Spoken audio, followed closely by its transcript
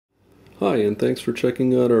Hi, and thanks for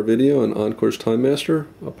checking out our video on Encore's Time Master,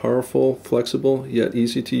 a powerful, flexible, yet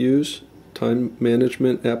easy to use time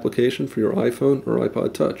management application for your iPhone or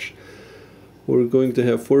iPod Touch. We're going to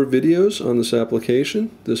have 4 videos on this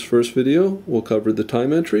application. This first video will cover the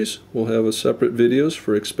time entries. We'll have a separate videos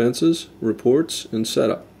for expenses, reports, and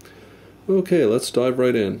setup. Okay, let's dive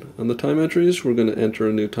right in. On the time entries, we're going to enter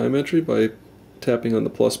a new time entry by tapping on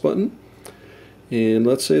the plus button. And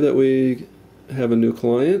let's say that we have a new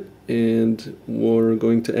client and we're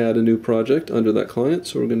going to add a new project under that client.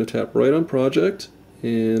 So we're going to tap right on project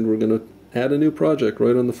and we're going to add a new project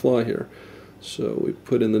right on the fly here. So we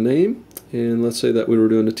put in the name, and let's say that we were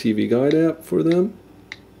doing a TV guide app for them.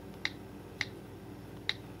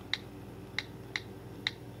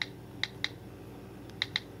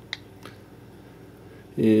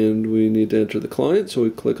 And we need to enter the client, so we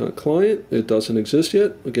click on client. It doesn't exist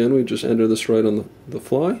yet. Again, we just enter this right on the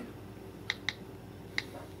fly.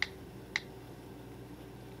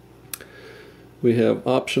 We have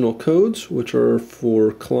optional codes, which are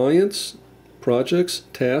for clients, projects,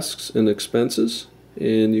 tasks, and expenses.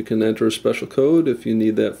 And you can enter a special code if you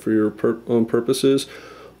need that for your own purposes,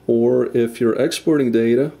 or if you're exporting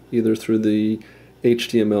data either through the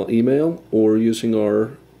HTML email or using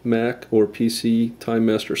our Mac or PC Time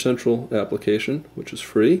Master Central application, which is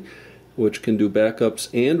free, which can do backups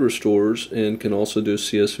and restores and can also do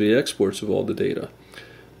CSV exports of all the data.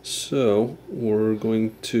 So we're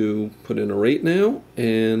going to put in a rate now,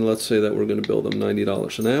 and let's say that we're going to bill them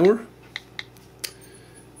 $90 an hour,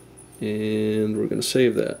 and we're going to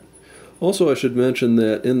save that. Also, I should mention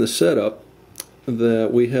that in the setup that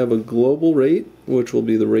we have a global rate, which will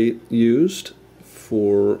be the rate used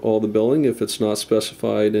for all the billing if it's not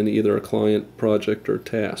specified in either a client, project, or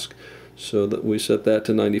task. So that we set that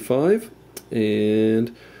to 95,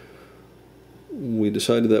 and we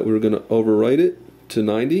decided that we were going to overwrite it to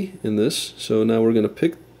 90 in this. So now we're going to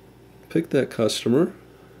pick that customer,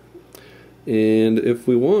 and if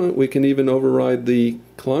we want, we can even override the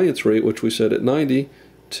client's rate, which we set at 90,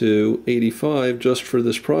 to 85 just for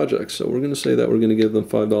this project. So we're going to say that we're going to give them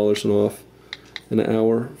 $5 off an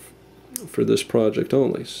hour for this project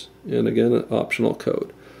only, and again an optional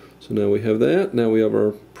code. So now we have that. Now we have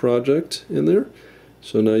our project in there.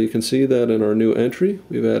 So now you can see that in our new entry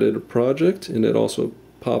we've added a project, and it also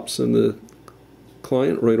pops in the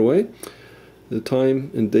client right away. The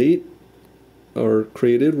time and date are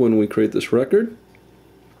created when we create this record.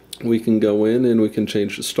 We can go in and we can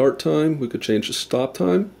change the start time. We could change the stop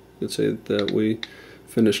time. We could say that we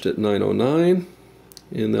finished at 9:09,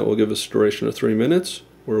 and that will give us a duration of 3 minutes.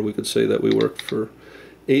 Or we could say that we worked for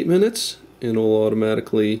 8 minutes, and it will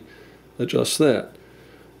automatically adjust that.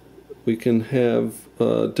 We can have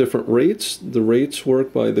different rates. The rates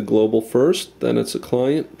work by the global first, then it's a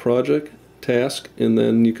client, project, task, and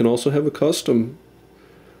then you can also have a custom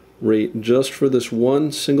rate just for this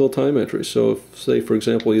one single time entry. So if, say for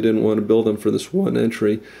example, you didn't want to bill them for this one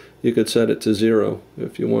entry, you could set it to 0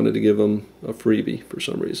 if you wanted to give them a freebie for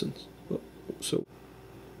some reason.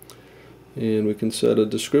 And we can set a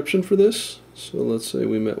description for this. So let's say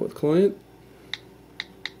we met with client.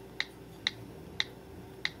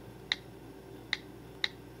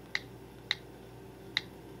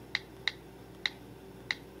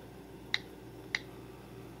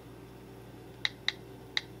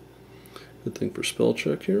 Good thing for spell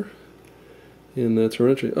check here. And that's our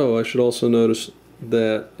entry. Oh, I should also notice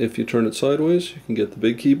that if you turn it sideways, you can get the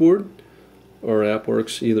big keyboard. Our app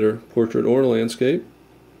works either portrait or landscape.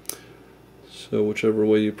 So whichever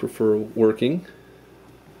way you prefer working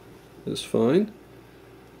is fine.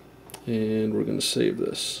 And we're going to save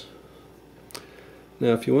this.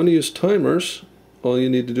 Now if you want to use timers, all you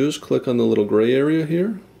need to do is click on the little gray area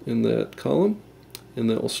here in that column, and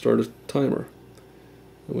that will start a timer.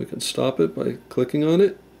 And we can stop it by clicking on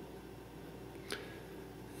it.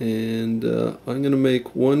 And I'm going to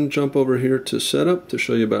make one jump over here to setup to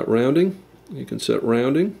show you about rounding. You can set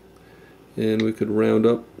rounding, and we could round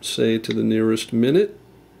up, say, to the nearest minute,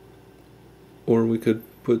 or we could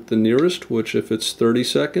put the nearest, which if it's 30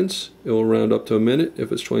 seconds it will round up to a minute.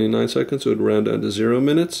 If it's 29 seconds it would round down to 0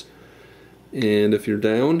 minutes, and if you're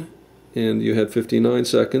down and you had 59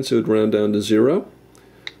 seconds it would round down to 0.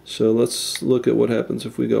 So let's look at what happens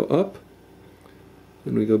if we go up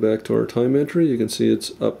and we go back to our time entry. You can see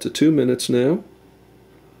it's up to 2 minutes now.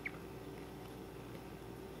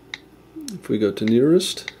 If we go to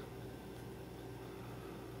nearest,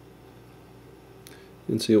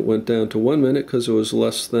 you can see it went down to 1 minute because it was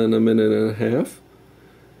less than a minute and a half,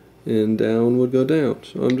 and down would go down.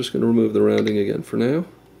 So I'm just going to remove the rounding again for now.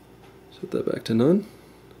 Set that back to none.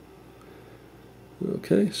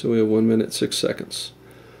 Okay, so we have 1 minute 6 seconds.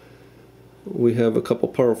 We have a couple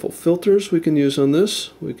powerful filters we can use on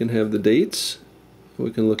this. We can have the dates. We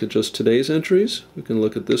can look at just today's entries. We can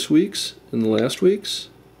look at this week's and the last week's.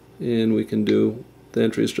 And we can do the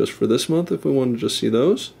entries just for this month if we want to just see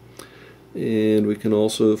those. And we can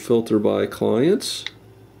also filter by clients,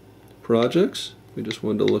 projects. We just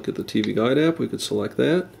wanted to look at the TV Guide app, we could select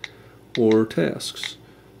that, or tasks.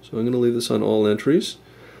 So I'm going to leave this on all entries.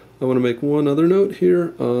 I want to make one other note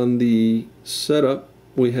here on the setup.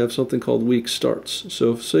 We have something called week starts.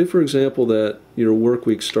 So say for example that your work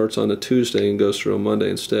week starts on a Tuesday and goes through a Monday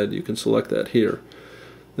instead, you can select that here.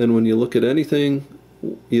 Then when you look at anything,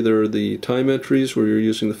 either the time entries where you're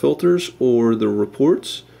using the filters or the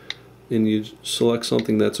reports, and you select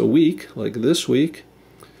something that's a week, like this week,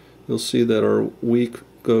 you'll see that our week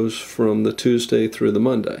goes from the Tuesday through the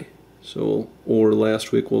Monday. So, or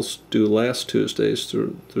last week we'll do last Tuesdays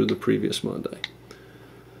through the previous Monday.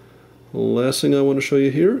 The last thing I want to show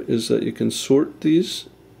you here is that you can sort these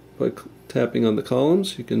by tapping on the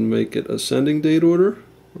columns. You can make it ascending date order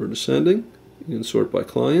or descending. You can sort by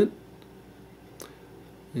client.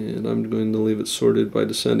 And I'm going to leave it sorted by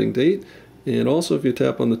descending date. And also if you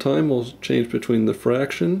tap on the time, we'll change between the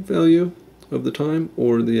fraction value of the time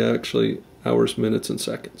or the actually hours, minutes, and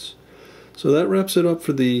seconds. So that wraps it up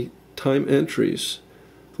for the time entries.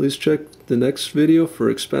 Please check the next video for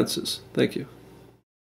expenses. Thank you.